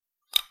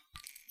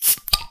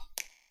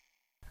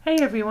Hey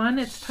everyone,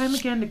 it's time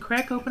again to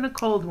crack open a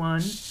cold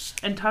one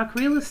and talk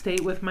real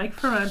estate with Mike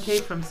Ferrante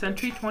from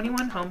Century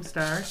 21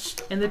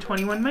 Homestar and the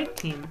 21 Mike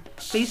team,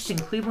 based in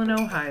Cleveland,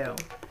 Ohio.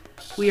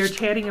 We are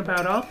chatting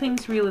about all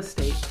things real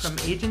estate, from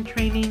agent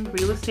training,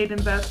 real estate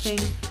investing,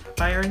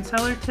 buyer and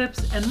seller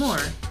tips, and more.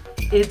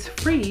 It's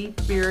free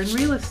beer and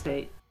real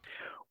estate.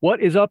 What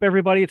is up,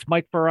 everybody? It's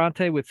Mike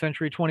Ferrante with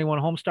Century 21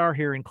 Homestar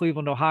here in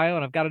Cleveland, Ohio,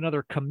 and I've got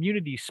another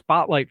community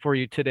spotlight for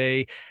you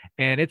today,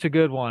 and it's a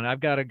good one. I've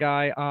got a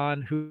guy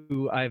on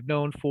who I've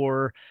known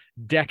for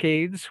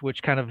decades,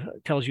 which kind of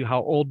tells you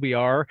how old we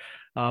are.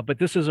 But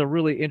this is a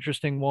really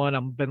interesting one.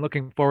 I've been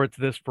looking forward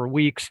to this for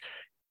weeks.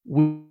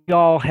 We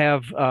all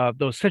have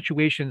those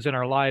situations in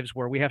our lives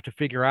where we have to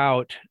figure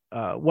out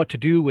what to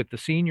do with the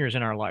seniors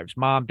in our lives,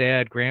 mom,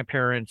 dad,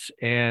 grandparents,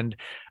 and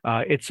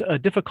it's a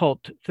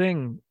difficult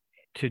thing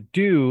to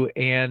do.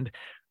 And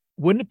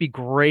wouldn't it be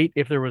great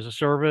if there was a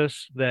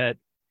service that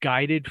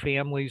guided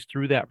families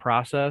through that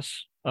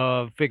process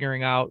of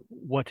figuring out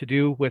what to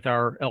do with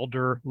our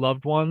elder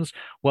loved ones?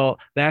 Well,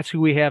 that's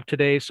who we have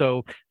today.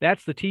 So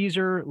that's the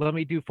teaser. Let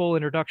me do full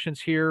introductions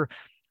here.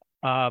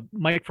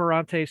 Mike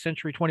Ferrante,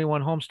 Century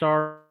 21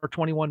 Homestar,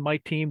 21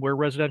 Mike team. We're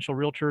residential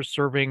realtors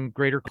serving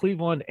greater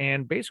Cleveland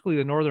and basically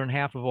the northern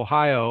half of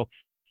Ohio.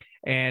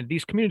 And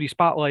these community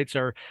spotlights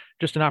are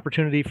just an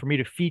opportunity for me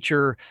to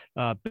feature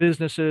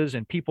businesses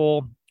and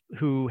people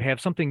who have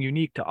something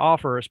unique to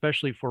offer,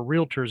 especially for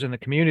realtors in the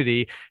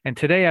community. And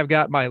today I've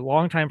got my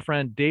longtime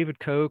friend, David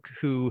Koch,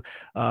 who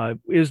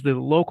is the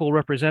local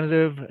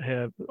representative,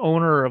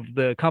 owner of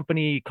the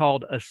company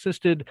called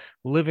Assisted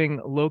Living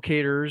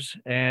Locators.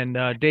 And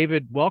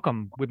David,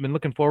 welcome. We've been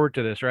looking forward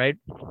to this, right?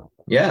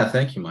 Yeah,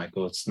 thank you,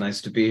 Michael. It's nice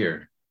to be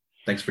here.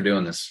 Thanks for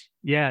doing this.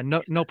 Yeah,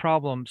 no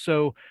problem.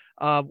 So,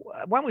 why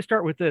don't we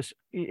start with this?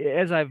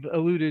 As I've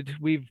alluded,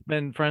 we've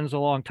been friends a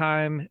long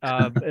time.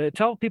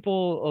 Tell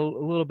people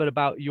a little bit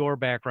about your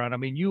background. I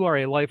mean, you are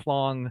a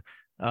lifelong,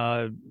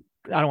 I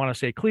don't want to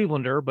say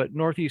Clevelander, but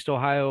Northeast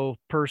Ohio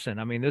person.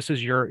 I mean, this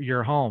is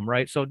your home,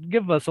 right? So,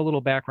 give us a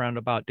little background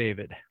about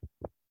David.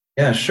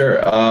 Yeah,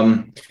 sure.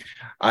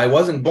 I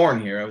wasn't born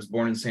here. I was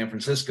born in San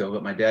Francisco,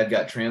 but my dad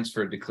got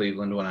transferred to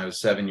Cleveland when I was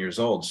 7 years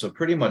old. So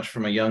pretty much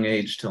from a young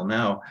age till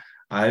now,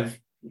 I've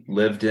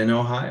lived in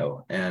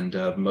Ohio and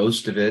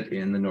most of it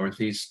in the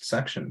Northeast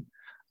section.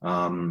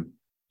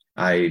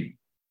 I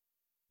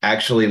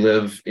actually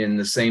live in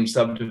the same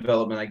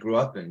subdevelopment I grew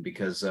up in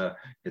because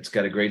it's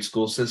got a great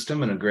school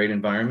system and a great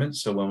environment.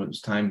 So when it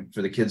was time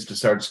for the kids to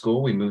start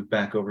school, we moved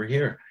back over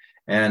here.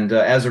 And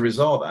as a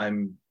result,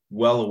 I'm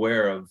well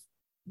aware of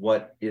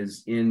what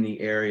is in the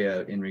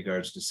area in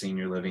regards to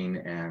senior living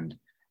and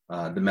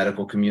the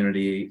medical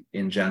community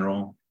in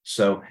general.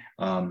 So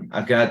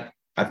I've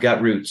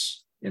got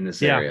roots in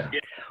this Yeah. area.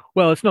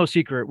 Well, it's no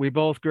secret. We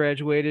both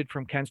graduated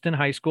from Kenston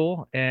High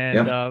School,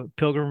 and Yep.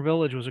 Pilgrim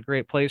Village was a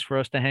great place for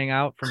us to hang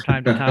out from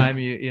time to time.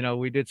 You know,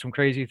 we did some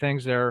crazy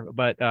things there,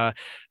 but Yeah,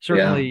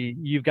 certainly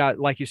you've got,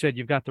 like you said,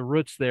 you've got the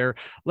roots there.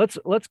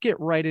 Let's get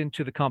right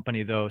into the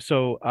company, though.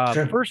 So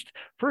sure.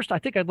 first, I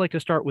think I'd like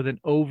to start with an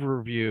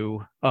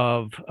overview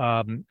of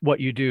what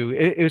you do.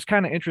 It was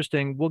kind of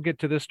interesting. We'll get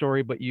to this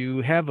story, but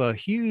you have a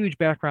huge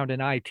background in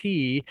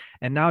IT,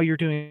 and now you're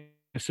doing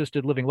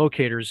assisted living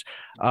locators.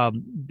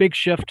 Big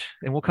shift,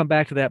 and we'll come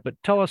back to that. But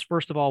tell us,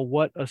 first of all,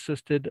 what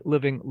assisted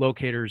living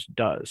locators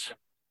does.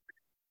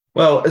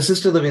 Well,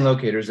 assisted living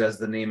locators, as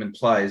the name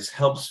implies,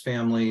 helps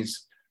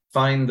families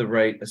find the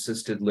right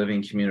assisted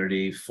living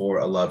community for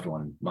a loved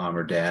one, mom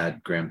or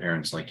dad,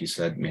 grandparents, like you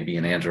said, maybe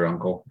an aunt or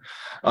uncle.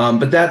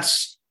 But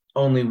that's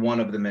only one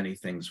of the many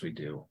things we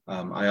do.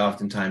 I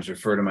oftentimes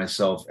refer to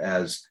myself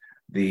as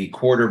the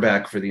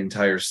quarterback for the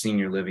entire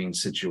senior living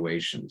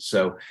situation.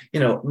 So,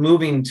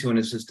 moving to an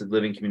assisted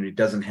living community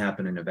doesn't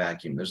happen in a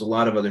vacuum. There's a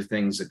lot of other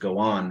things that go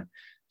on.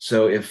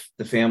 So if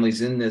the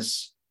family's in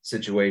this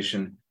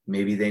situation,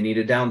 maybe they need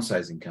a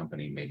downsizing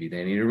company, maybe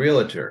they need a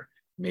realtor,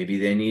 maybe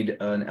they need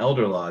an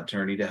elder law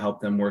attorney to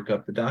help them work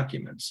up the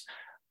documents.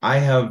 I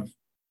have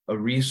a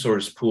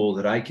resource pool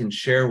that I can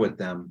share with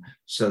them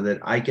so that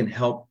I can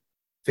help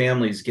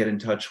families get in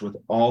touch with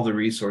all the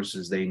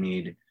resources they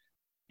need,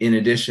 in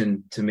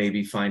addition to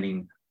maybe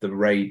finding the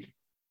right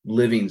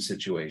living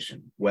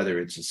situation, whether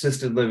it's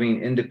assisted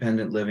living,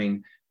 independent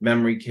living,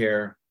 memory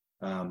care.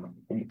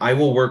 I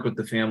will work with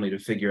the family to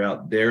figure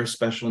out their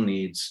special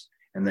needs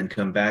and then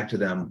come back to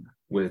them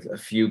with a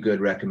few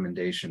good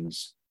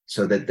recommendations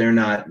so that they're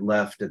not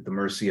left at the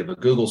mercy of a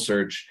Google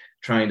search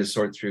trying to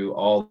sort through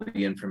all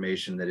the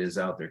information that is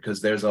out there,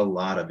 because there's a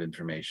lot of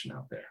information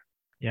out there.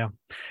 Yeah.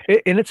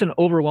 And it's an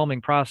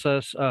overwhelming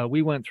process.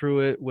 We went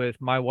through it with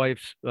my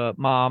wife's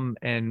mom,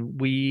 and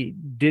we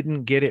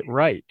didn't get it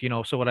right.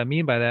 So what I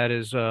mean by that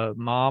is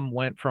mom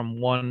went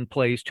from one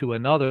place to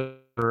another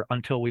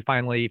until we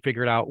finally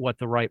figured out what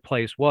the right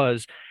place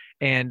was.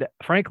 And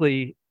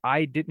frankly,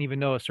 I didn't even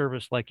know a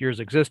service like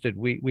yours existed.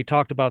 We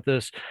talked about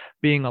this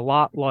being a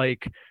lot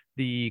like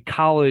the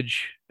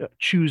college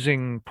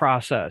choosing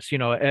process.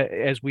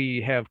 As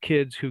we have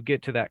kids who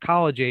get to that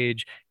college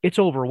age, it's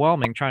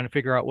overwhelming trying to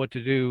figure out what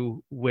to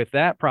do with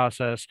that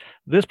process.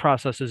 This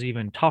process is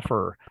even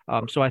tougher.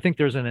 So I think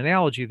there's an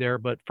analogy there,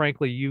 but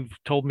frankly, you've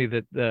told me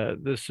that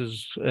this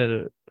is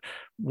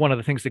one of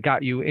the things that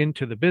got you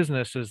into the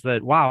business is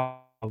that, wow,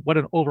 what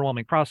an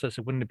overwhelming process.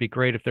 Wouldn't it be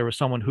great if there was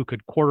someone who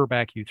could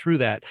quarterback you through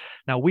that?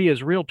 Now, we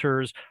as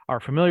realtors are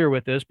familiar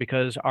with this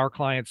because our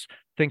clients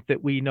think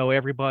that we know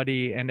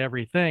everybody and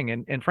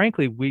everything. And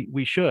frankly,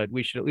 we should at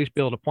least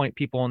be able to point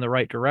people in the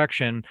right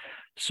direction.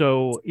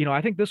 So,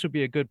 I think this would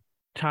be a good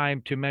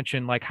time to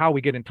mention like how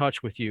we get in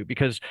touch with you,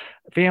 because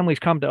families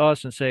come to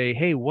us and say,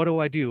 hey, what do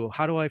I do?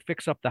 How do I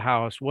fix up the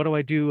house? What do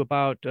I do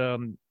about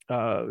mom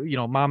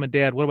and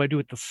dad? What do I do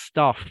with the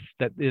stuff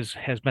that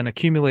has been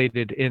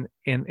accumulated in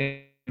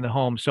the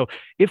home? So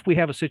if we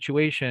have a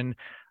situation,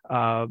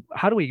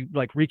 how do we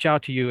like reach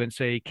out to you and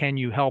say, can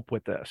you help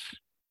with this?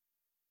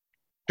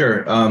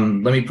 Sure.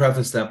 Let me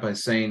preface that by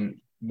saying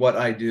what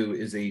I do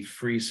is a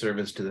free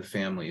service to the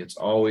family. It's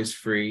always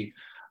free.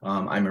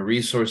 I'm a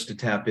resource to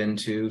tap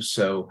into.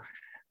 So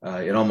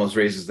it almost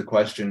raises the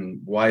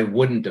question, why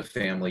wouldn't a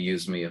family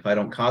use me? If I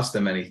don't cost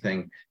them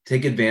anything,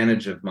 take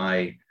advantage of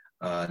my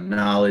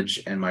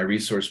knowledge and my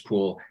resource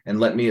pool, and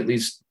let me at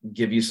least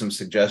give you some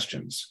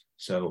suggestions.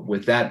 So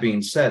with that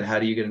being said, how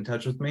do you get in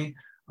touch with me?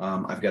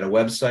 I've got a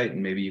website,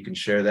 and maybe you can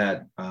share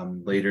that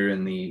later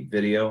in the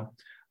video.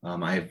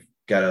 I've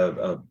got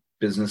a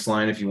business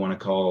line if you want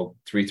to call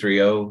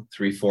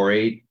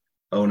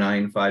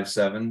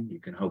 330-348-0957. You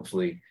can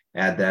hopefully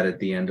add that at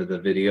the end of the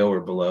video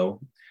or below.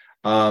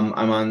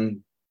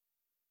 I'm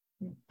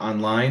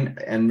online,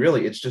 and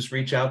really it's just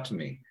reach out to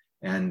me.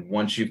 And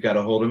once you've got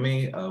a hold of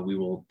me, we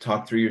will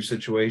talk through your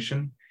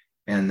situation.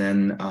 And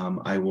then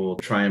I will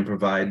try and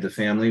provide the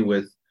family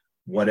with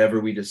whatever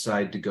we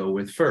decide to go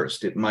with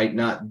first. It might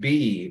not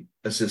be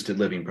assisted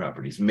living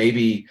properties.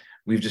 Maybe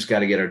we've just got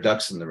to get our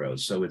ducks in the row.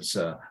 So it's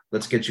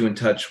let's get you in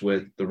touch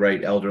with the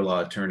right elder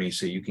law attorney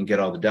so you can get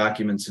all the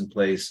documents in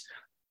place.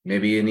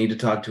 Maybe you need to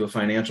talk to a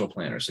financial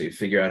planner so you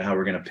figure out how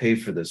we're going to pay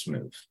for this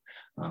move.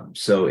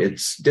 So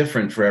it's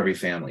different for every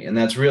family. And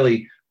that's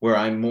really where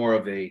I'm more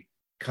of a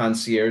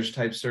concierge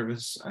type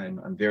service.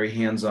 I'm very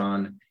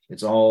hands-on.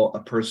 It's all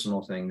a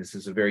personal thing. This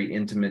is a very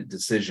intimate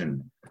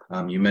decision.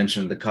 You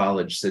mentioned the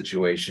college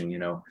situation.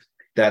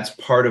 That's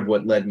part of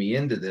what led me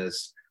into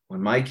this.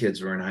 When my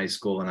kids were in high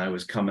school and I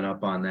was coming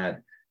up on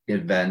that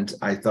event,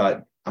 I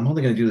thought, I'm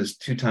only going to do this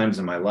 2 times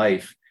in my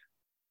life.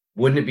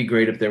 Wouldn't it be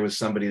great if there was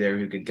somebody there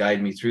who could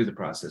guide me through the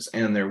process?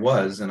 And there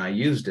was, and I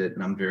used it,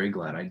 and I'm very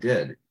glad I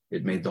did.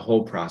 It made the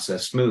whole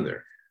process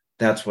smoother.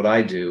 That's what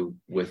I do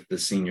with the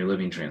senior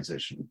living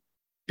transition.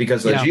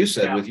 Because as you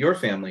said, with your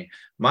family,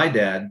 my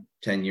dad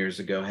 10 years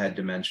ago had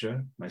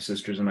dementia. My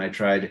sisters and I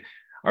tried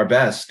our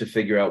best to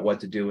figure out what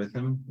to do with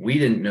him. We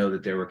didn't know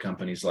that there were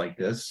companies like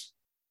this.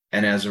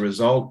 And as a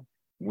result,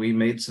 we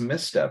made some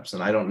missteps.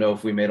 And I don't know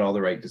if we made all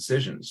the right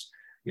decisions.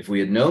 If we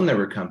had known there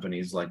were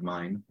companies like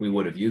mine, we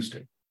would have used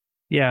it.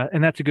 Yeah,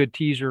 and that's a good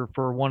teaser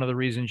for one of the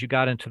reasons you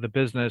got into the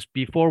business.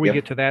 Before we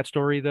get to that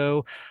story,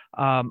 though,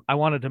 I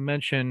wanted to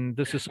mention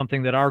this is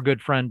something that our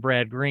good friend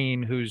Brad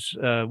Green, who's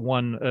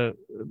one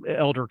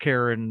elder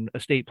care and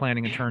estate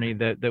planning attorney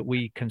that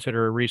we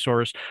consider a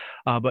resource,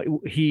 but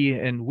he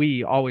and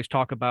we always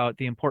talk about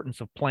the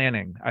importance of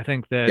planning. I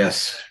think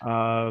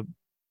that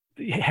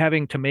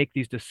having to make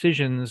these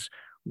decisions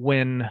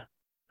when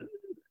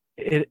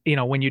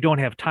when you don't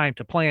have time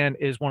to plan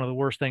is one of the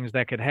worst things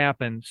that could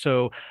happen.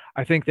 So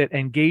I think that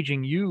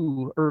engaging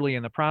you early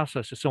in the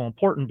process is so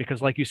important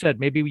because, like you said,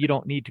 maybe you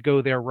don't need to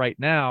go there right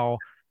now,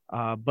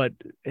 but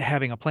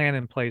having a plan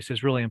in place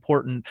is really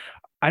important.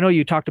 I know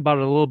you talked about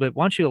it a little bit.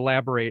 Why don't you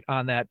elaborate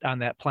on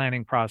that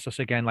planning process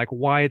again, like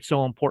why it's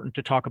so important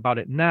to talk about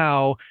it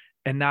now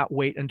and not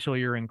wait until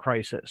you're in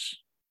crisis?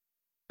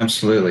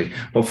 Absolutely.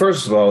 Well,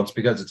 first of all, it's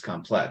because it's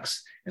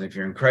complex. And if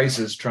you're in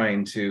crisis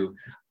trying to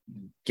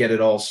get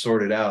it all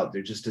sorted out,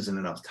 there just isn't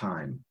enough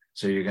time.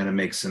 So you're going to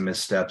make some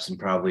missteps and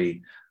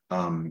probably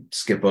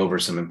skip over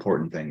some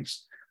important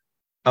things.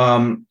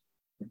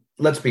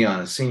 Let's be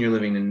honest, senior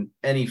living in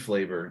any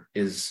flavor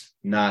is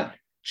not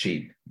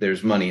cheap.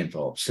 There's money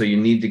involved. So you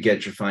need to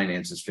get your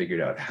finances figured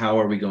out. How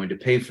are we going to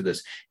pay for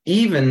this?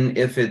 Even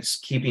if it's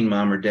keeping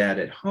mom or dad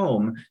at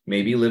home,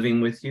 maybe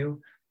living with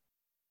you,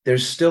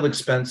 there's still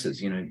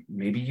expenses.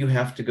 Maybe you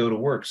have to go to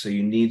work. So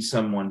you need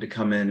someone to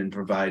come in and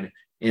provide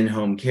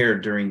in-home care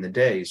during the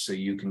day so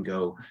you can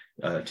go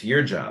to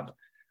your job.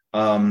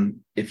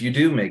 If you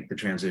do make the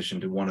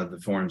transition to one of the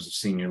forms of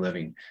senior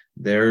living,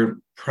 they're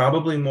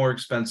probably more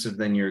expensive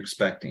than you're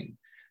expecting.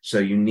 So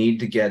you need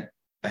to get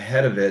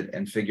ahead of it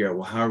and figure out,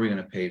 well, how are we going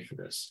to pay for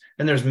this?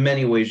 And there's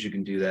many ways you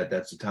can do that.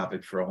 That's a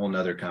topic for a whole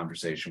nother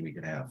conversation we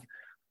could have.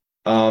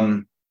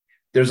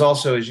 There's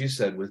also, as you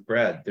said, with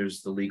Brad,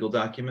 there's the legal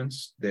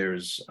documents.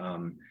 There's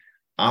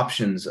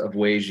options of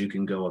ways you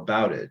can go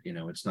about it.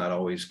 It's not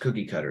always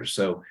cookie cutter.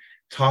 So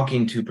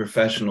talking to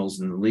professionals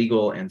in the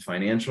legal and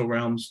financial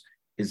realms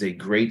is a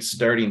great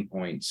starting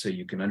point so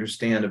you can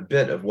understand a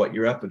bit of what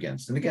you're up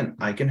against. And again,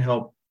 I can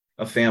help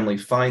a family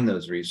find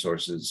those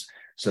resources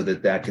so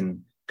that that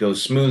can go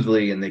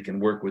smoothly and they can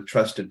work with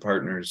trusted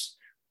partners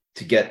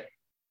to get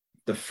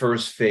the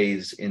first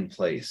phase in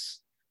place,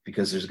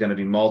 because there's going to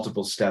be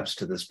multiple steps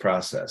to this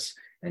process.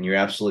 And you're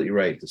absolutely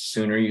right. The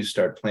sooner you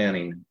start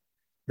planning,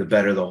 the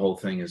better the whole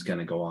thing is going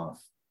to go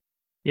off.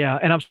 Yeah,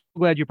 and I'm so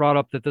glad you brought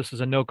up that this is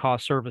a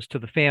no-cost service to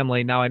the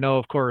family. Now, I know,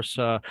 of course,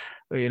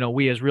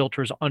 we as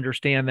realtors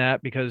understand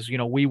that because,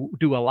 we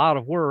do a lot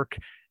of work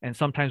and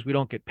sometimes we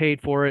don't get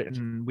paid for it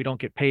and we don't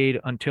get paid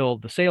until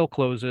the sale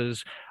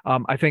closes.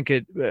 I think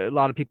a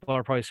lot of people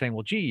are probably saying,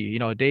 well, gee,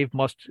 Dave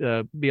must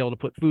be able to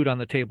put food on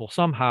the table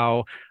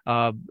somehow.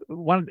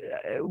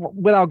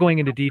 Without going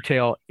into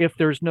detail,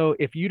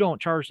 if you don't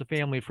charge the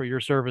family for your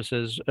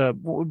services,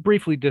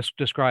 briefly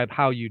describe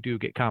how you do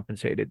get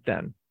compensated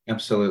then.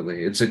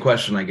 Absolutely. It's a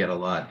question I get a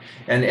lot.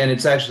 And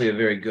it's actually a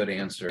very good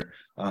answer.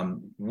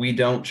 We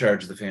don't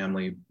charge the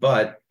family,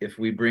 but if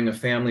we bring a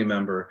family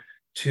member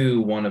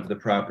to one of the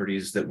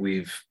properties that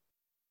we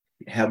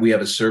have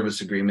a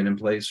service agreement in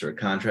place or a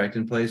contract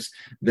in place,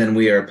 then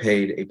we are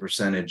paid a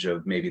percentage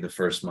of maybe the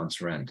first month's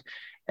rent.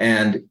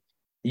 And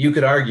you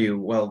could argue,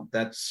 well,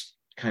 that's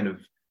kind of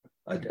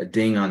a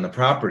ding on the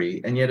property.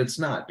 And yet it's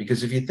not,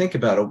 because if you think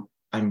about it,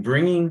 I'm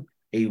bringing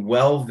a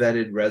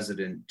well-vetted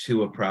resident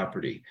to a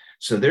property.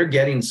 So they're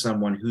getting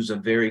someone who's a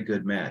very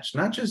good match,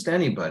 not just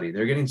anybody.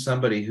 They're getting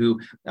somebody who,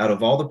 out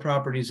of all the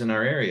properties in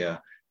our area,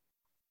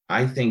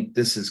 I think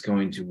this is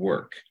going to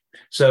work.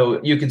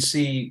 So you can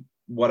see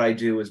what I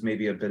do is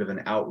maybe a bit of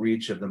an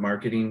outreach of the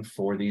marketing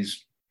for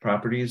these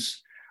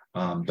properties.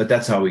 But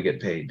that's how we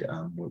get paid.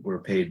 We're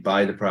paid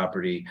by the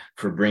property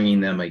for bringing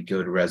them a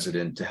good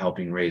resident to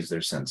helping raise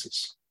their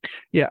census.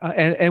 Yeah,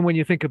 and when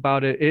you think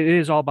about it, it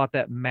is all about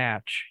that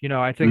match.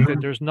 I think that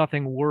there's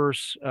nothing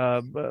worse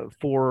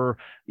for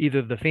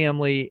either the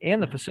family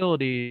and the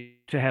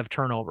facility to have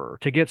turnover,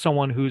 to get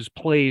someone who's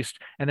placed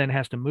and then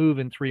has to move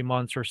in 3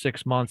 months or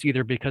 6 months,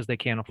 either because they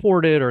can't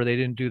afford it or they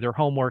didn't do their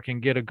homework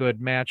and get a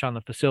good match on the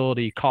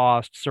facility,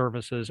 cost,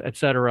 services,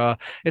 etc.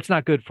 It's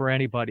not good for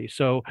anybody.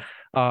 So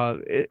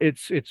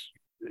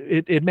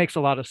it makes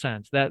a lot of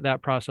sense.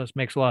 That process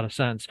makes a lot of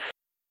sense.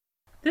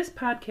 This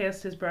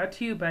podcast is brought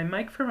to you by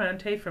Mike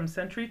Ferrante from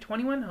Century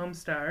 21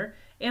 Homestar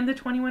and the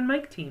 21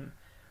 Mike team,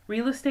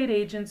 real estate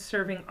agents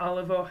serving all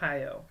of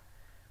Ohio.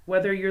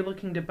 Whether you're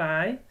looking to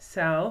buy,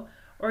 sell,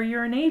 or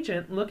you're an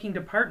agent looking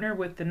to partner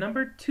with the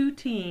 #2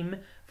 team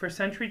for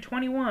Century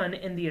 21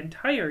 in the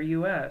entire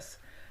U.S.,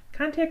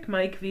 contact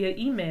Mike via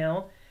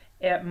email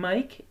at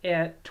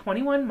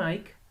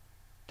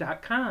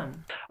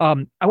mike@21mike.com.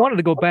 I wanted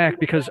to go back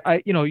because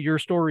your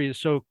story is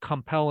so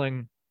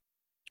compelling.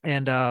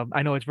 And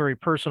I know it's very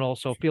personal,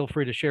 so feel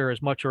free to share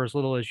as much or as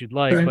little as you'd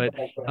like. But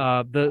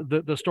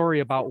the story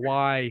about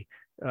why,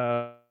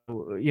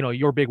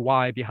 your big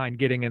why behind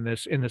getting in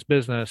this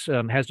business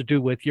has to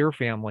do with your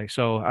family.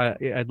 So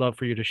I'd love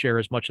for you to share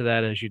as much of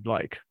that as you'd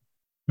like.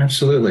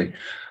 Absolutely.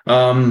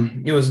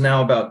 It was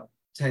now about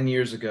 10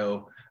 years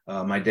ago.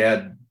 My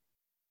dad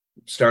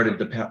started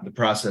the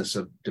process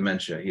of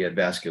dementia. He had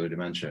vascular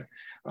dementia.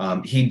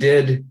 He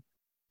did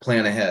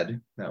plan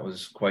ahead. That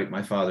was quite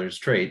my father's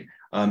trait.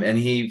 And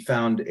he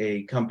found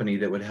a company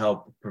that would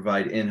help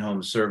provide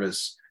in-home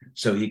service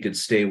so he could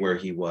stay where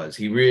he was.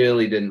 He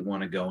really didn't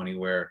want to go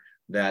anywhere.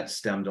 That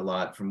stemmed a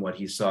lot from what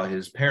he saw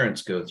his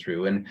parents go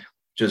through. And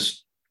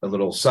just a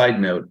little side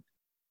note,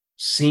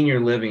 senior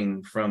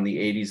living from the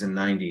 80s and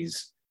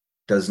 90s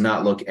does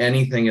not look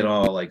anything at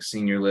all like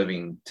senior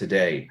living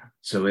today.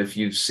 So if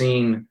you've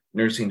seen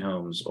nursing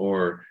homes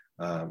or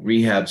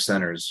rehab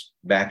centers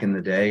back in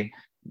the day,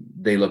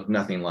 they look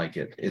nothing like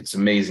it. It's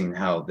amazing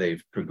how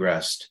they've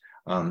progressed.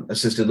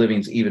 Assisted living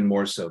is even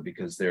more so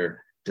because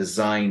they're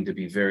designed to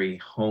be very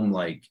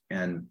home-like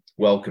and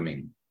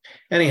welcoming.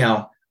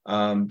 Anyhow,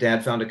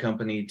 Dad found a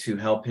company to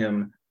help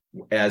him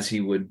as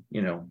he would,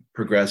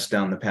 progress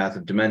down the path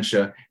of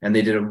dementia, and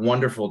they did a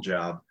wonderful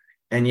job.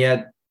 And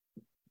yet,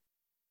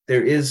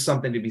 there is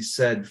something to be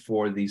said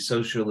for the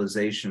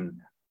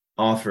socialization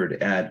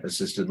offered at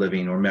assisted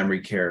living or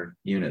memory care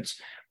units.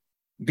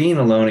 Being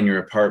alone in your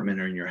apartment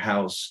or in your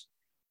house,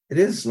 it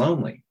is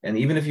lonely. And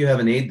even if you have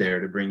an aide there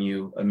to bring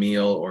you a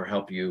meal or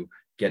help you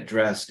get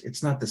dressed,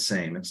 it's not the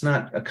same. It's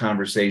not a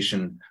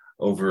conversation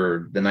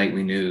over the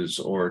nightly news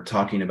or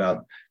talking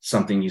about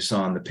something you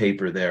saw in the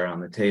paper there on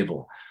the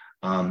table.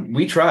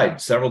 We tried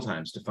several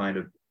times to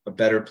find a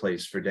better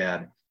place for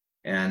Dad,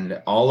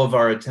 and all of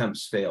our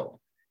attempts failed.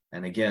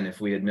 And again, if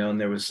we had known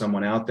there was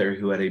someone out there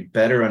who had a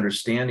better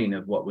understanding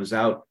of what was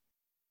out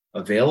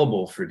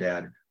available for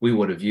Dad, we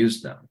would have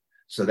used them.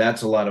 So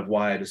that's a lot of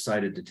why I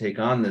decided to take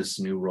on this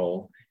new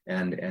role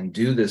and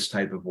do this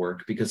type of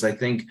work, because I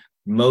think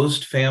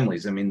most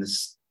families,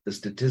 the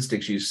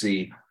statistics you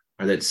see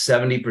are that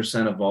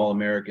 70% of all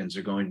Americans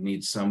are going to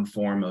need some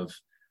form of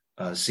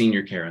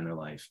senior care in their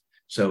life.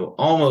 So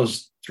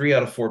almost 3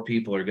 out of 4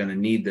 people are going to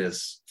need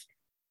this.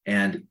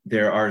 And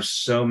there are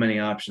so many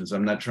options.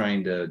 I'm not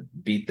trying to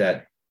beat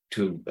that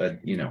to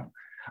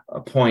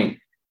a point.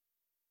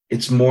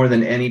 it's more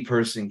than any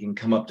person can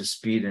come up to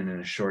speed in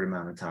a short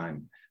amount of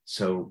time.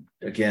 So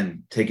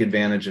again, take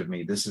advantage of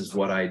me. This is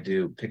what I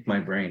do. Pick my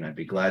brain. I'd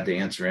be glad to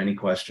answer any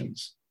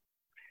questions.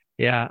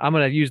 Yeah, I'm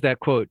going to use that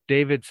quote.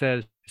 David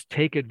says,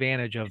 "Take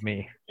advantage of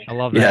me." I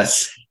love that.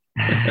 Yes.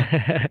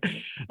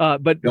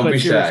 But Don't be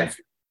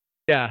seriously,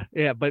 shy.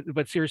 yeah,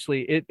 but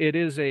seriously, it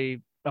is a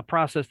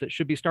process that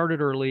should be started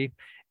early.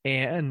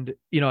 And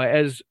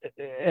as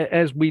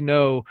we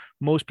know,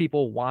 most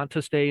people want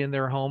to stay in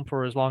their home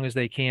for as long as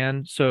they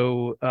can.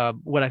 So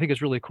what I think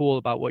is really cool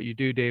about what you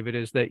do, David,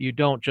 is that you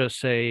don't just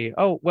say,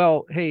 "Oh,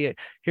 well, hey,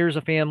 here's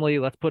a family,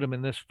 let's put them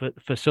in this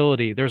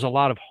facility." There's a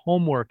lot of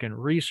homework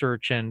and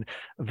research and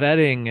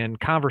vetting and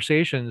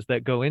conversations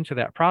that go into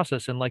that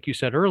process. And like you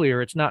said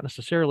earlier, it's not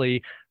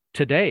necessarily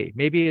today.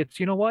 Maybe it's,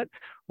 you know what?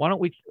 Why don't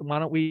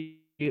we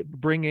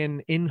bring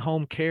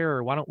in-home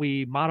care? Why don't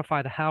we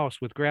modify the house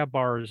with grab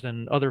bars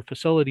and other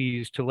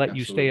facilities to let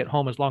you stay at Absolutely.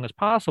 home as long as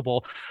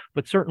possible?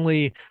 But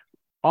certainly,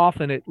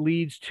 often it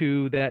leads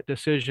to that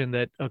decision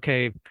that,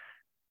 okay,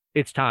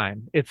 it's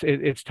time.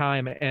 It's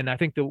time. And I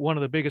think that one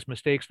of the biggest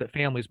mistakes that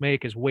families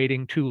make is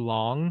waiting too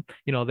long.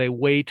 They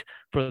wait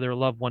for their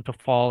loved one to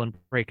fall and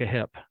break a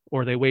hip,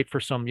 or they wait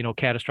for some,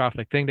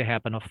 catastrophic thing to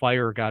happen, a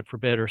fire, God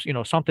forbid, or,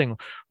 something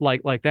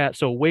like that.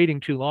 So waiting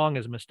too long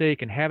is a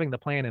mistake, and having the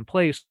plan in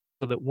place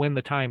so that when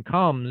the time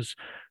comes,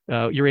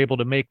 you're able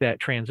to make that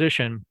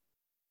transition.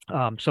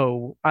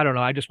 So I don't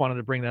know. I just wanted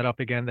to bring that up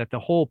again, that the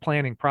whole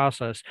planning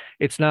process,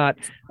 it's not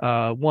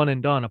one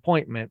and done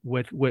appointment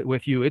with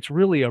you. It's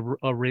really a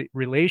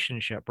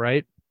relationship,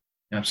 right?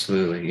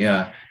 Absolutely.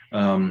 Yeah.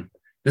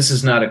 This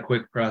is not a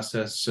quick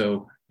process.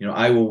 So,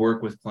 I will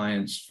work with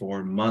clients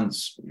for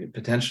months,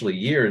 potentially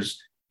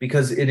years,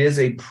 because it is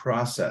a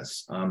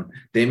process.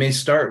 They may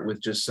start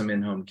with just some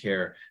in-home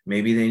care.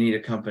 Maybe they need a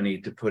company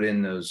to put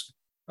in those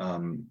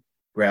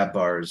grab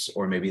bars,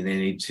 or maybe they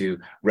need to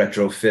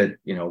retrofit,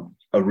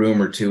 a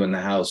room or two in the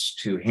house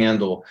to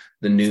handle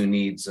the new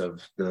needs of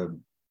the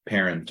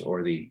parent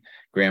or the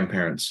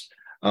grandparents.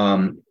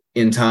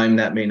 In time,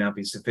 that may not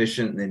be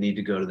sufficient, and they need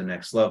to go to the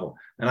next level.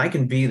 And I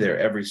can be there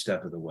every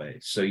step of the way.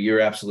 So you're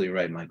absolutely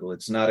right, Michael.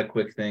 It's not a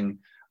quick thing.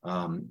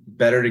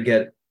 Better to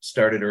get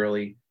started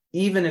early,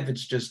 even if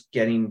it's just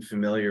getting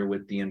familiar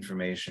with the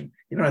information.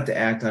 You don't have to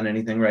act on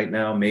anything right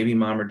now. Maybe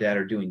mom or dad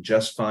are doing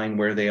just fine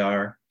where they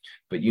are,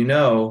 but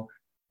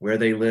where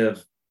they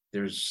live,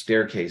 there's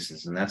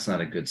staircases, and that's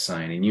not a good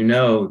sign. And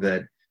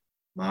that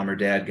mom or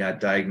dad got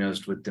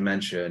diagnosed with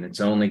dementia, and it's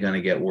only going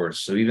to get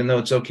worse. So even though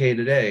it's okay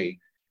today,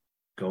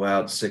 go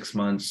out 6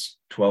 months,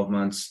 12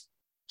 months,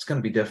 it's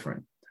going to be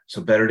different.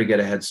 So better to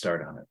get a head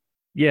start on it.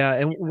 Yeah,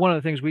 and one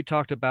of the things we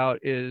talked about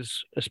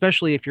is,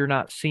 especially if you're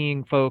not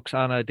seeing folks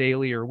on a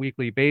daily or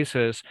weekly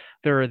basis,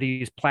 there are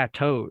these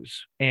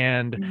plateaus.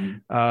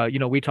 And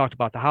we talked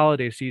about the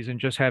holiday season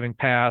just having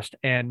passed,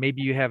 and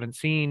maybe you haven't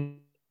seen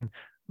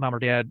mom or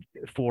dad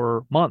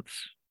for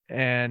months,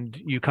 and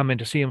you come in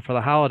to see them for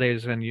the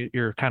holidays, and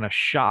you're kind of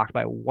shocked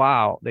by,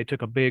 wow, they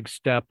took a big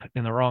step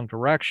in the wrong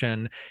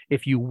direction.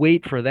 If you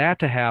wait for that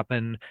to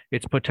happen,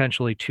 it's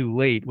potentially too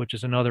late, which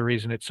is another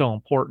reason it's so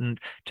important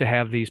to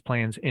have these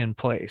plans in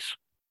place.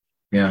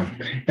 Yeah.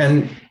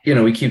 And,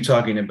 we keep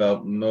talking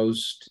about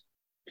most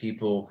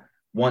people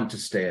want to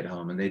stay at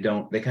home, and they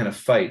kind of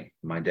fight,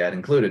 my dad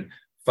included,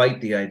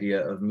 fight the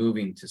idea of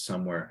moving to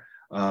somewhere.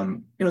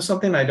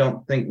 Something I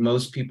don't think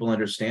most people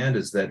understand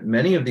is that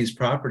many of these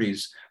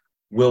properties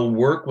will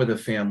work with a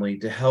family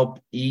to help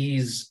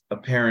ease a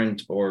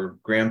parent or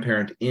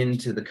grandparent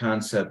into the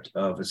concept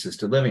of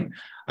assisted living.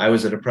 I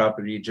was at a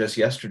property just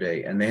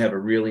yesterday, and they have a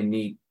really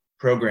neat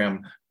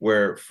program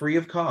where, free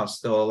of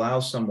cost, they'll allow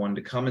someone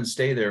to come and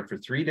stay there for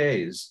 3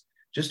 days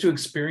just to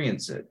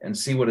experience it and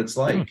see what it's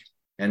like,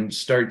 and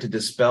start to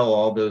dispel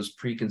all those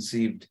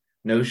preconceived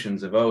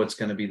notions of, oh, it's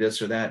going to be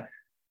this or that.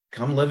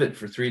 Come live it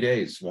for 3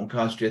 days. Won't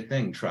cost you a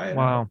thing. Try it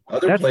out.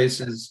 Other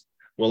places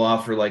will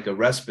offer like a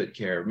respite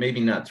care, maybe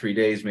not 3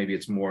 days, maybe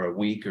it's more a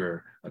week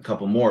or a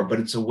couple more, but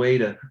it's a way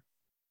to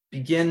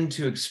begin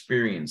to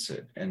experience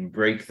it and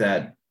break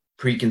that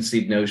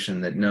preconceived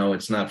notion that, no,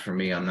 it's not for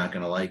me, I'm not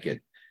going to like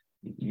it.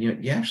 You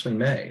actually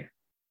may.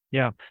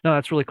 Yeah, no,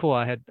 that's really cool.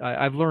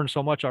 I've learned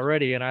so much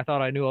already, and I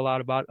thought I knew a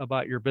lot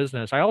about your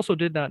business. I also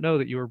did not know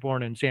that you were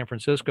born in San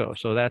Francisco.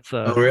 So that's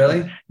Oh,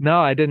 really? No,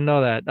 I didn't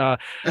know that.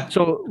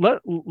 So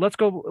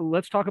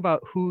let's talk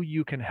about who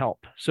you can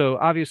help. So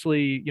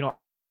obviously,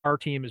 our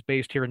team is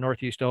based here in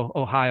Northeast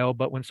Ohio,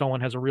 but when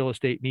someone has a real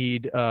estate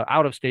need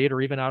out of state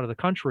or even out of the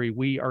country,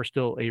 we are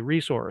still a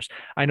resource.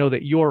 I know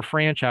that your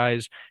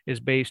franchise is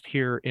based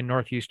here in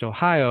Northeast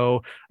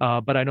Ohio,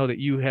 but I know that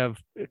you have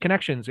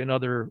connections in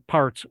other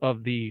parts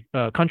of the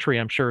country,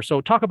 I'm sure. So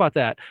talk about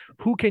that.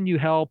 Who can you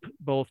help,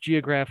 both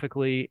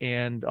geographically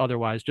and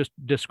otherwise? Just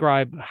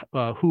describe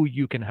who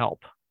you can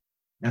help.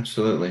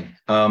 Absolutely.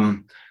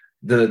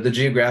 The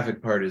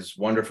geographic part is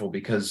wonderful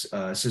because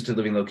Assisted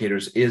Living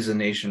Locators is a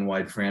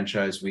nationwide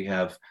franchise. We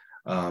have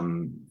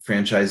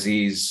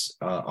franchisees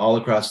all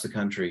across the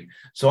country.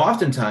 So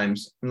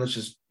oftentimes, and let's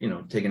just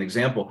take an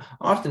example.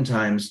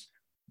 Oftentimes,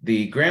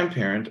 the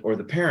grandparent or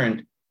the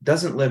parent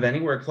doesn't live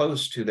anywhere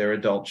close to their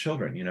adult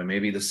children.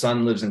 Maybe the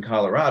son lives in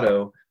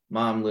Colorado,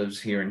 mom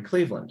lives here in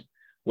Cleveland.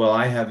 Well,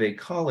 I have a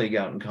colleague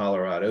out in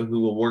Colorado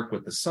who will work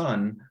with the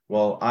son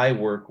while I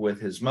work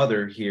with his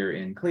mother here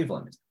in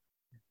Cleveland.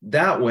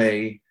 That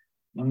way,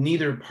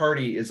 neither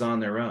party is on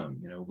their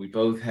own. We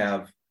both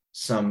have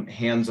some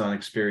hands-on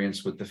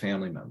experience with the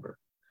family member.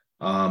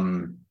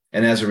 And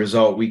as a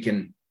result, we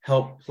can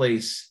help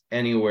place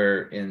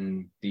anywhere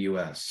in the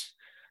US.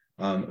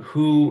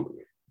 Who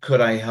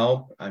could I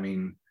help? I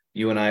mean,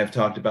 you and I have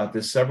talked about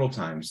this several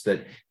times,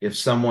 that if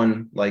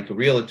someone like a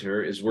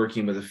realtor is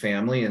working with a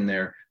family and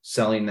they're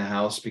selling the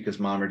house because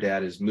mom or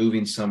dad is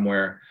moving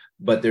somewhere,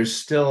 but there's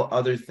still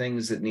other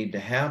things that need to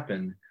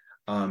happen,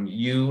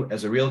 you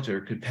as a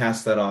realtor could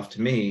pass that off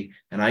to me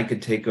and I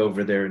could take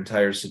over their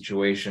entire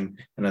situation.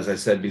 And as I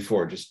said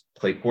before, just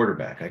play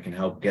quarterback. I can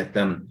help get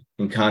them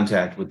in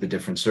contact with the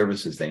different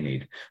services they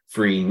need,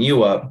 freeing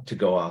you up to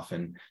go off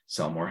and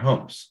sell more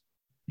homes.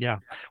 Yeah.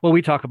 Well,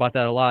 we talk about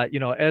that a lot.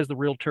 As the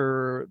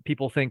realtor,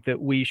 people think that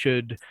we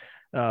should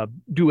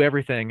do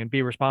everything and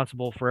be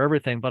responsible for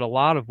everything. But a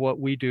lot of what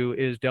we do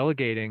is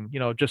delegating,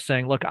 just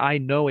saying, look, I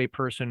know a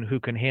person who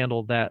can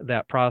handle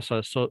that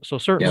process. So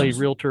certainly Yes.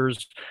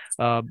 realtors,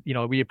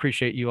 we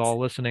appreciate you all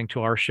listening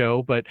to our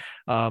show, but,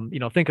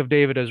 think of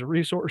David as a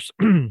resource.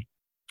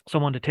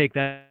 Someone to take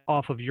that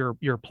off of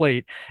your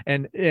plate.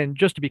 And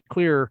just to be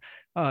clear,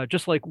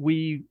 just like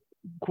we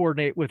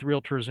coordinate with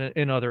realtors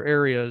in other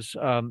areas,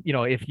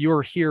 if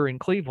you're here in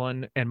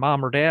Cleveland and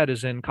mom or dad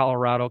is in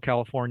Colorado,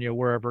 California,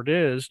 wherever it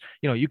is,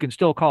 you can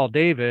still call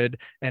David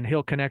and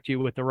he'll connect you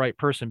with the right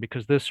person,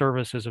 because this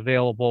service is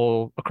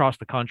available across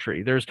the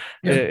country. There's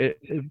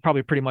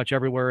probably pretty much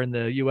everywhere in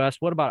the US.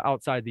 What about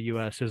outside the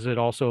US? Is it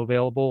also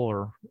available,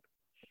 or?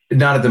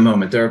 Not at the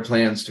moment. There are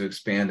plans to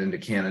expand into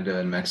Canada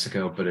and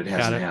Mexico, but it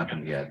hasn't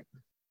happened yet.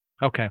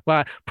 Okay.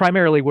 Well,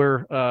 primarily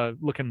we're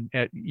looking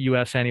at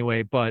US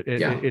anyway, but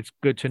it's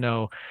good to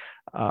know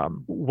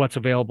what's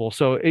available.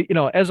 So,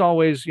 as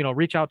always,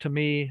 reach out to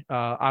me.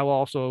 I will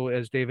also,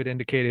 as David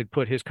indicated,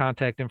 put his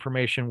contact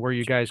information where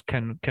you guys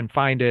can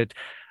find it.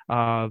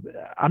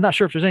 I'm not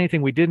sure if there's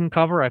anything we didn't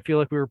cover. I feel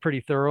like we were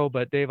pretty thorough,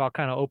 but Dave, I'll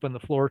kind of open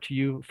the floor to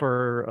you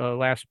for a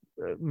last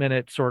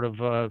minute sort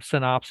of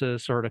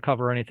synopsis, or to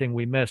cover anything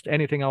we missed.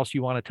 Anything else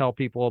you want to tell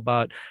people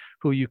about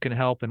who you can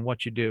help and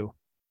what you do?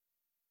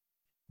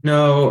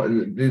 No,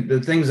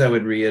 the things I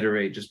would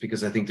reiterate, just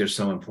because I think they're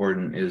so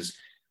important, is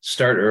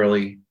start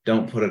early.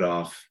 Don't put it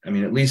off. I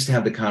mean, at least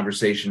have the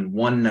conversation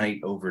one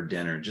night over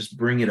dinner. Just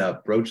bring it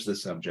up, broach the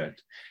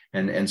subject,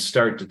 and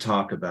start to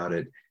talk about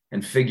it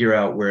and figure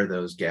out where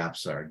those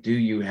gaps are. Do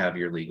you have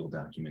your legal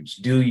documents?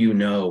 Do you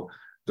know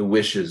the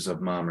wishes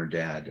of mom or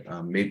dad?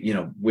 Maybe,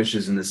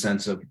 wishes in the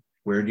sense of,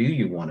 where do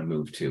you want to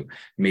move to?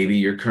 Maybe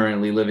you're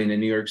currently living in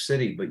New York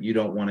City, but you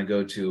don't want to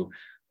go to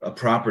a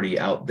property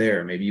out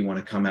there. Maybe you want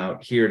to come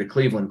out here to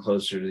Cleveland,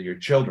 closer to your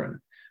children.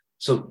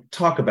 So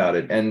talk about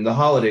it. And the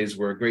holidays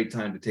were a great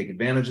time to take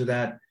advantage of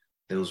that.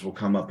 Those will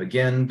come up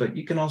again, but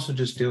you can also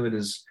just do it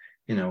as,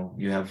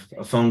 you have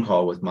a phone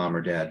call with mom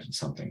or dad,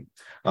 something.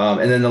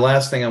 And then the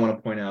last thing I want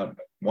to point out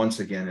once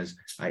again is,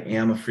 I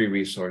am a free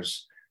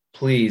resource.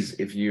 Please,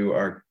 if you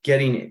are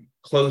getting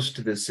close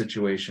to this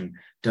situation,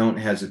 don't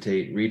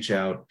hesitate, reach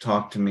out,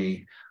 talk to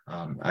me.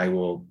 I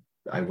will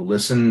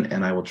listen,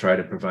 and I will try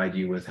to provide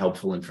you with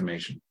helpful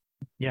information.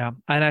 Yeah.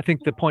 And I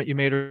think the point you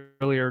made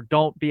earlier,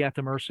 don't be at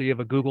the mercy of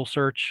a Google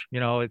search.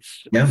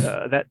 That's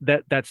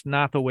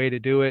not the way to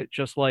do it.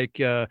 Just like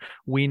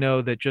we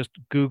know that just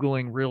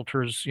Googling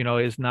realtors,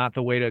 is not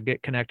the way to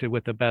get connected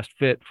with the best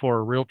fit for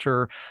a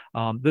realtor.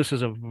 This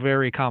is a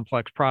very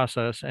complex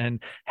process,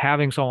 and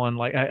having someone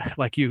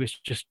like you is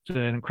just an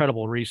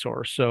incredible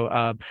resource.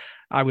 So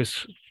I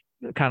was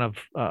kind of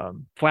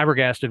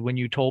flabbergasted when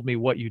you told me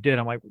what you did.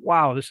 I'm like,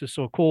 wow, this is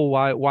so cool.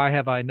 Why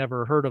have I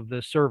never heard of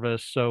this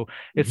service? So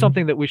it's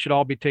something that we should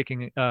all be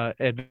taking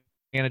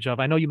advantage of.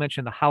 I know you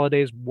mentioned the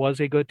holidays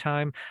was a good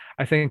time.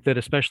 I think that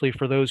especially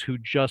for those who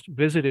just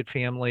visited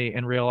family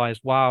and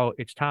realized, wow,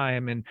 it's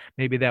time, and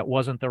maybe that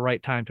wasn't the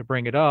right time to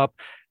bring it up.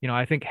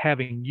 I think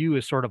having you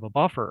as sort of a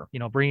buffer,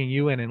 bringing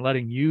you in and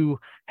letting you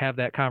have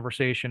that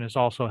conversation is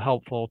also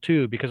helpful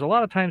too, because a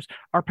lot of times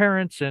our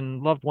parents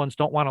and loved ones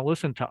don't want to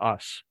listen to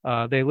us.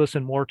 They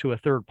listen more to a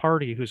third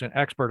party who's an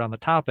expert on the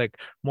topic,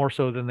 more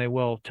so than they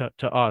will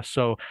to us.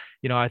 So,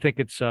 I think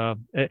it's a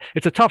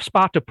tough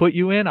spot to put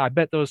you in. I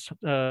bet those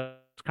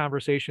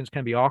conversations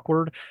can be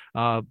awkward,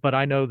 but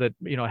I know that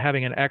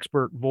having an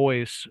expert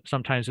voice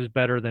sometimes is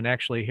better than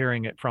actually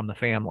hearing it from the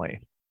family.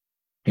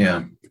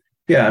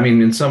 Yeah, I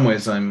mean, in some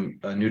ways I'm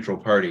a neutral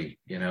party.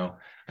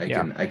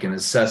 I can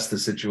assess the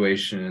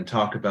situation and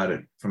talk about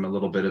it from a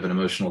little bit of an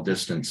emotional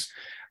distance,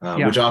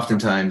 which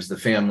oftentimes the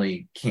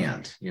family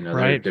can't.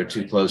 Right. They're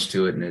too close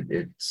to it, and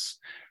it's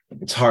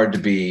hard to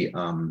be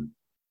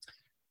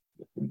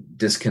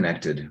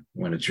disconnected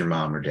when it's your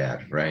mom or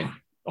dad, right?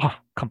 Oh,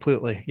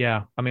 completely.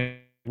 Yeah. I mean,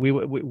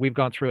 we've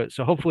gone through it.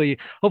 So hopefully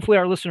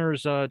our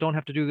listeners don't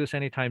have to do this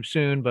anytime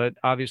soon. But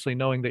obviously,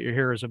 knowing that you're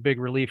here is a big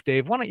relief.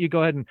 Dave, why don't you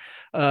go ahead and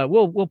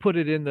we'll put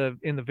it in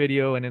the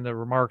video and in the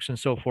remarks and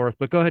so forth.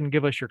 But go ahead and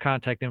give us your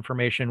contact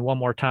information one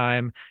more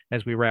time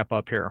as we wrap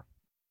up here.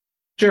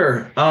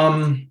 Sure.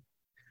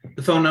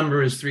 The phone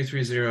number is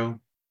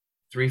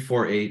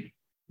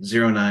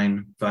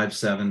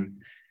 330-348-0957.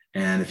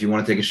 And if you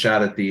want to take a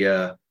shot at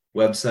the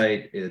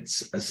website,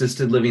 it's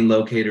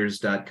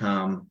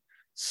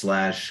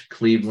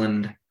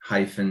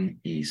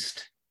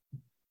assistedlivinglocators.com/Cleveland-East.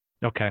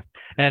 Okay.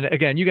 And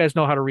again, you guys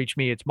know how to reach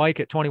me. It's Mike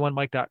at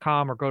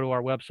 21mike.com, or go to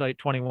our website,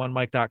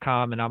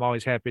 21mike.com. And I'm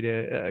always happy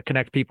to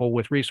connect people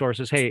with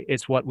resources. Hey,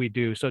 it's what we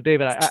do. So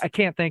David, I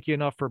can't thank you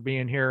enough for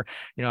being here.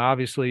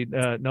 Obviously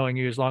knowing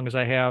you as long as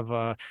I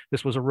have,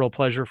 this was a real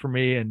pleasure for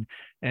me,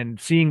 and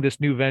seeing this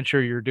new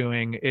venture you're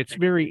doing, it's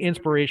very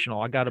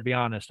inspirational. I got to be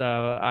honest.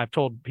 I've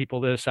told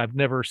people this, I've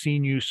never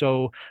seen you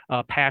so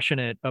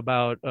passionate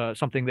about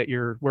something that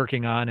you're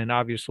working on. And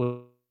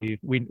obviously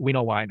we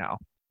know why now.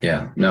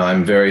 Yeah, no,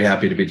 I'm very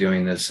happy to be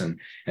doing this, and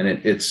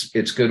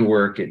it's good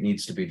work. It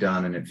needs to be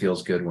done, and it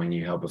feels good when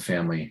you help a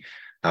family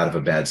out of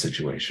a bad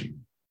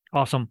situation.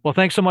 Awesome. Well,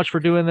 thanks so much for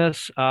doing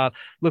this.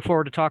 Look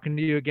forward to talking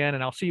to you again,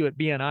 and I'll see you at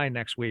BNI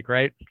next week,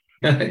 right?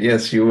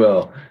 Yes, you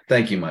will.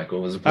 Thank you, Michael.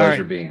 It was a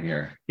pleasure being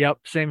here. Yep,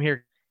 same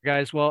here,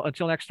 guys. Well,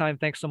 until next time,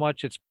 thanks so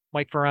much. It's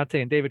Mike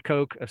Ferrante and David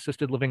Koch,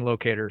 Assisted Living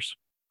Locators.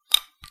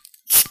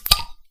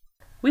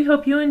 We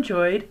hope you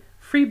enjoyed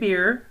free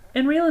beer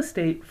and real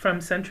estate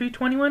from Century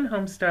 21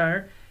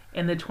 Homestar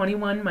and the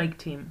 21 Mike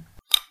team.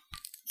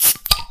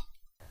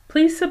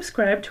 Please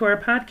subscribe to our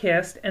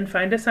podcast and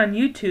find us on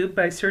YouTube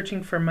by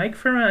searching for Mike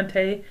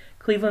Ferrante,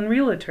 Cleveland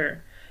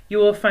Realtor. You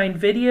will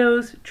find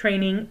videos,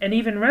 training, and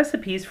even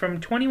recipes from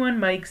 21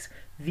 Mike's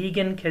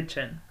Vegan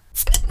Kitchen.